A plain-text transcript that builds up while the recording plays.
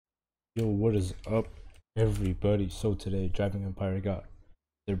Yo, what is up, everybody? So today, Driving Empire got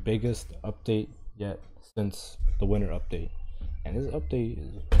their biggest update yet since the winter update, and this update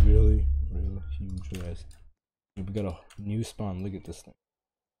is really huge, guys. We got a new spawn. Look at this thing,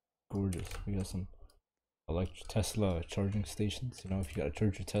 gorgeous. We got some electric Tesla charging stations. You know, if you gotta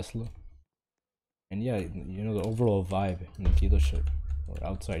charge your Tesla, and yeah, you know the overall vibe in the dealership or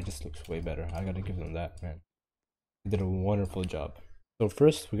outside just looks way better. I gotta give them that, man. They did a wonderful job. So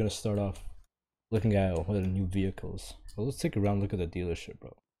first, we're gonna start off looking at what are the new vehicles. Well, let's take a round look at the dealership,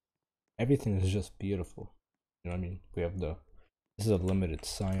 bro. Everything is just beautiful. You know what I mean? We have this is a limited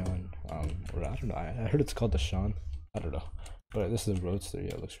Scion, or I don't know. I heard it's called the Sean. I don't know, but this is a Roadster.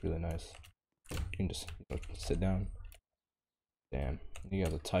 Yeah, it looks really nice. You can just sit down. Damn, you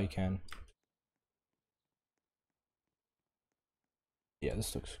got the Taycan. Yeah,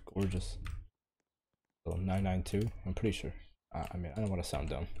 this looks gorgeous. So 992. I'm pretty sure. I mean, I don't want to sound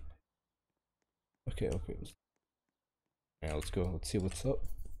dumb. Okay. Yeah, let's go. Let's see what's up.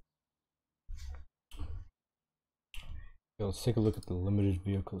 Yeah, let's take a look at the limited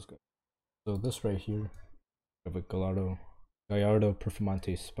vehicles, guys. So this right here, we have a Gallardo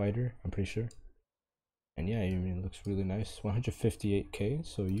Performante Spider, I'm pretty sure. And yeah, I mean, it looks really nice. 158k,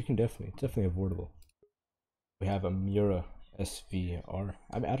 so you can definitely affordable. We have a Miura SVR.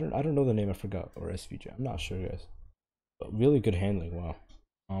 I mean, I don't know the name, I forgot, or SVJ. I'm not sure, guys. But really good handling. Wow.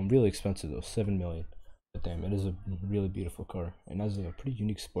 Really expensive though, 7 million. But damn, it is a really beautiful car, and has a pretty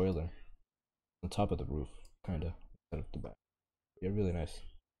unique spoiler on top of the roof, kinda, instead of the back. Yeah, really nice.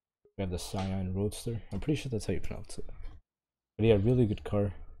 We have the Scion Roadster. I'm pretty sure that's how you pronounce it. But yeah, really good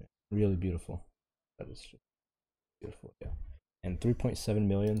car. Really beautiful. That is just beautiful, yeah. And 3.7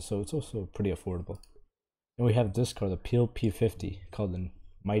 million, so it's also pretty affordable. And we have this car, the Peel P50, called the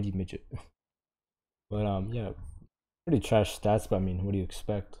Mighty Midget. But yeah, pretty trash stats, but I mean, what do you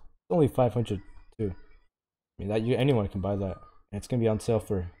expect? It's only 500 too. I mean, anyone can buy that. And it's gonna be on sale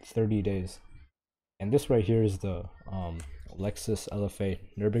for 30 days. And this right here is the Lexus LFA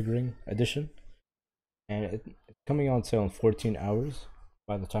Nürburgring edition, and it's coming on sale in 14 hours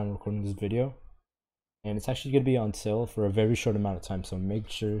by the time I'm recording this video, and it's actually going to be on sale for a very short amount of time, so make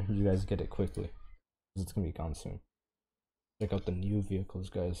sure you guys get it quickly because it's going to be gone soon. Check out the new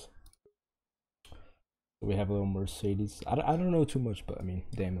vehicles, guys. So we have a little Mercedes. I don't know too much, but I mean,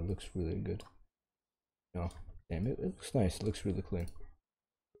 damn, it looks really good. You know, damn, it looks nice. It looks really clean.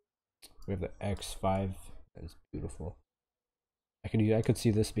 We have the X5. That is beautiful. I could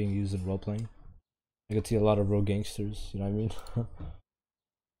see this being used in role playing. I could see a lot of road gangsters, you know what I mean?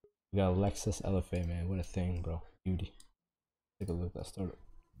 We got a Lexus LFA, man. What a thing, bro. Beauty. Take a look at that starter.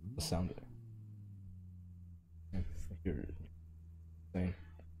 The sound of it. You're insane.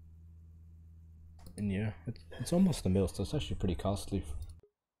 And yeah, it's almost a mil, so it's actually pretty costly.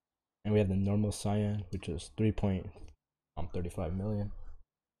 And we have the normal Scion, which is 3.35 million.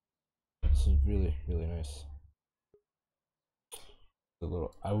 This is really nice. The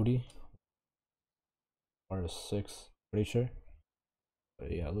little Audi RS6, pretty sure.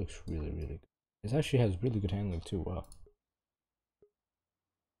 But yeah, it looks really good. It actually has really good handling too. Wow.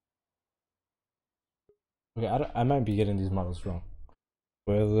 Okay, I might be getting these models wrong.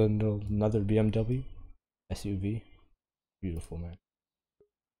 Well, another BMW SUV. Beautiful, man.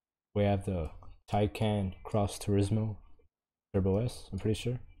 We have the Taycan Cross Turismo Turbo S, I'm pretty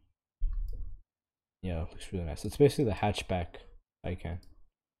sure. Yeah, it looks really nice. It's basically the hatchback Taycan.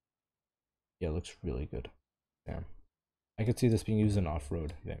 Yeah, it looks really good. Damn. I could see this being used in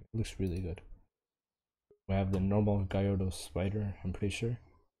off-road. Damn, it looks really good. We have the normal Gallardo Spider, I'm pretty sure.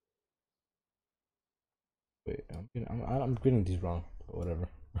 Wait, I'm getting these wrong, but whatever.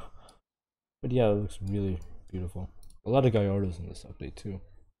 But yeah, it looks really beautiful. A lot of Gallardos in this update too.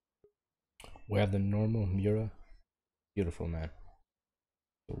 We have the normal Miura. Beautiful, man.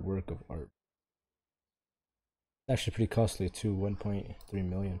 The work of art. It's actually pretty costly too, 1.3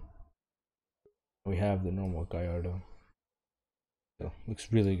 million. We have the normal Gallardo. So,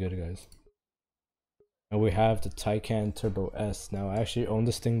 looks really good, guys. And we have the Taycan Turbo S. Now, I actually owned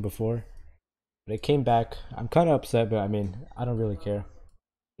this thing before, but it came back. I'm kind of upset, but I mean, I don't really care.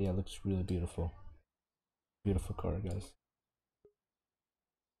 Yeah, it looks really beautiful. Beautiful car, guys.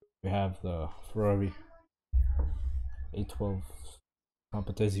 We have the Ferrari 812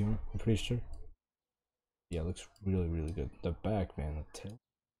 Competizione, I'm pretty sure. Yeah, it looks really good. The back, man, the tail.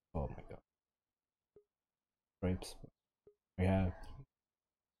 Oh my god. Stripes. We have.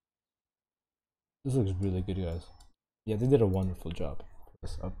 This looks really good, guys. Yeah, they did a wonderful job for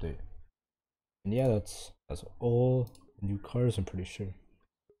this update. And yeah, that's all new cars, I'm pretty sure.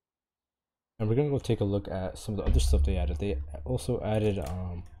 And we're gonna go take a look at some of the other stuff they added. They also added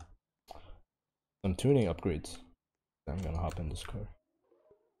some tuning upgrades. I'm gonna hop in this car.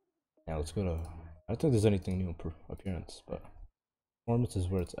 Yeah, let's go to. I don't think there's anything new in appearance, but performance is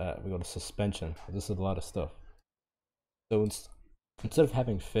where it's at. We go to suspension. This is a lot of stuff. So instead of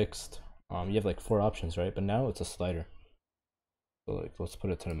having fixed, you have like 4 options, right? But now it's a slider. So like, let's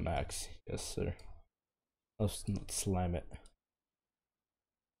put it to the max. Yes, sir. Let's slam it.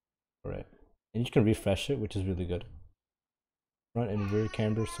 All right, and you can refresh it, which is really good. Front and rear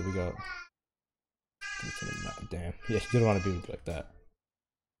camber. So we got. Damn. Yeah, you don't want to be like that.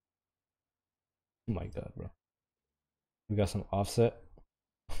 Oh my god, bro. We got some offset.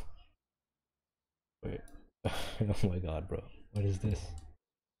 Wait. Oh my god, bro. What is this?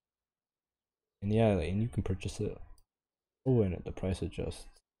 And yeah, and you can purchase it. Oh, and the price adjusts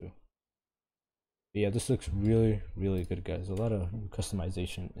too. But yeah, this looks really, really good, guys. A lot of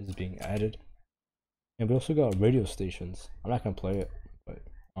customization is being added. And we also got radio stations. I'm not gonna play it, but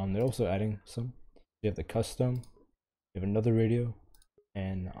they're also adding some. You have the custom, you have another radio,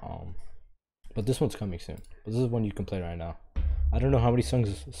 and but this one's coming soon. But this is one you can play right now. I don't know how many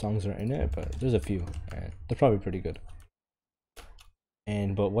songs are in it, but there's a few, and they're probably pretty good.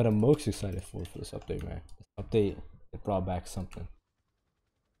 But what I'm most excited for this update, man, this update, it brought back something.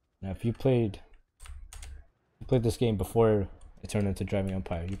 Now, if you played this game before it turned into Driving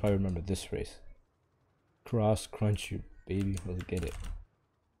Empire, you probably remember this race. Cross Country, baby, let's get it.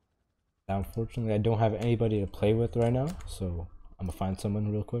 Now, unfortunately, I don't have anybody to play with right now, so I'm gonna find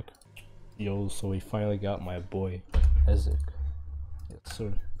someone real quick. Yo, so we finally got my boy, Ezek. Yes,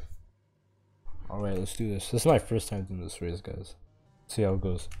 sir. Alright, let's do this. This is my first time doing this race, guys. See how it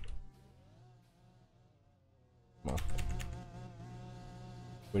goes. Come on.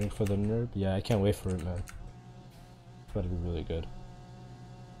 Waiting for the NERB? Yeah, I can't wait for it, man. It's about to be really good.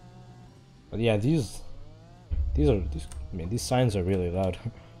 But yeah, these signs are really loud.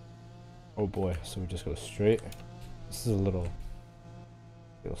 Oh boy, so we just go straight. This is a little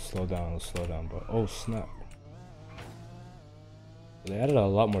slow down, but oh snap. They added a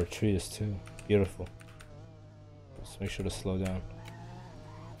lot more trees too. Beautiful. Let's make sure to slow down.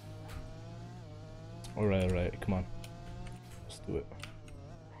 Alright, come on. Let's do it.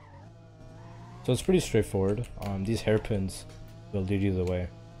 So it's pretty straightforward. These hairpins will lead you the way,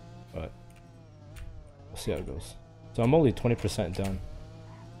 but we'll see how it goes. So I'm only 20% done.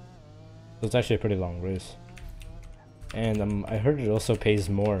 So it's actually a pretty long race. And I heard it also pays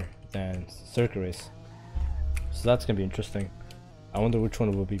more than Circuit Race. So that's gonna be interesting. I wonder which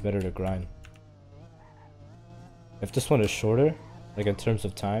one will be better to grind. If this one is shorter, like in terms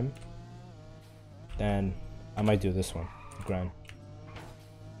of time, then I might do this one, the grind.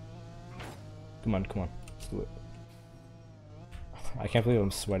 Come on, let's do it. I can't believe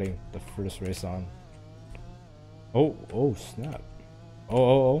I'm sweating the first race on. Oh snap.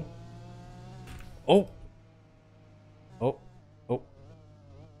 Oh.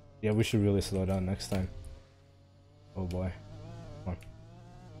 Yeah, we should really slow down next time. Oh boy. Come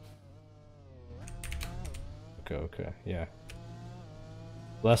on. Okay, yeah.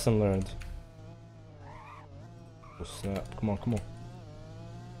 Lesson learned. Oh snap. Come on. Come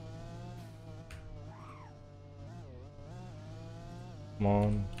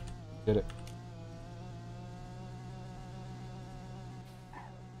on. Get it.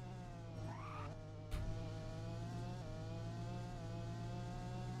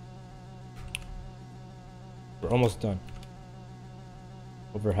 We're almost done.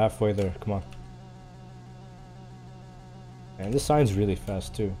 Over halfway there, come on. And this sign's really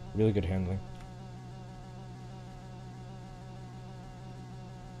fast too. Really good handling.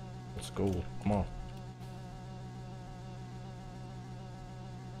 Let's go, come on.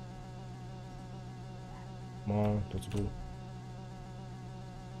 Come on, let's go.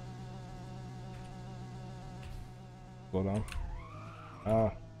 Slow down.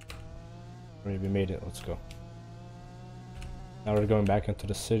 Alright, we made it, let's go. Now we're going back into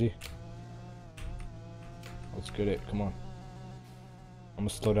the city. Let's get it, come on. I'm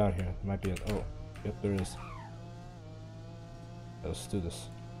gonna slow down here. There might be a, oh, yep, there is. Let's do this.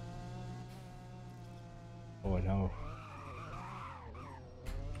 Oh, no.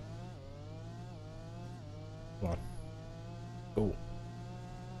 Come on. Go.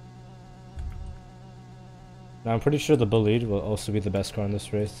 Now I'm pretty sure the Bolide will also be the best car in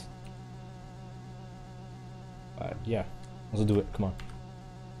this race. Yeah. Let's do it, come on.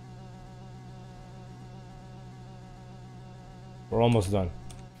 We're almost done.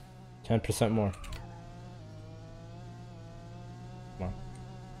 10% more. Come on.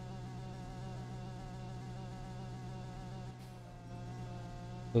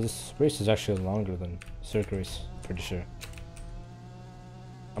 So this race is actually longer than Circuit Race, pretty sure.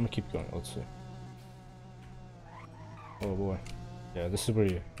 I'm gonna keep going, let's see. Oh boy. Yeah, this is where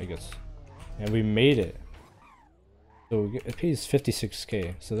you, I guess. And we made it. So it pays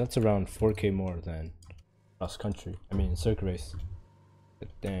 56k. So that's around 4k more than cross country. I mean, circuit race. But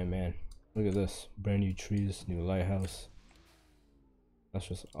damn, man. Look at this. Brand new trees, new lighthouse. That's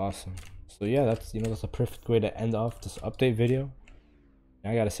just awesome. So yeah, that's, you know, that's a perfect way to end off this update video.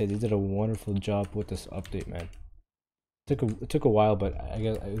 And I gotta say, they did a wonderful job with this update, man. It took a while, but I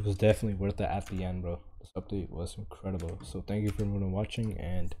guess it was definitely worth it at the end, bro. This update was incredible. So thank you for everyone watching,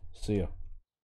 and see ya.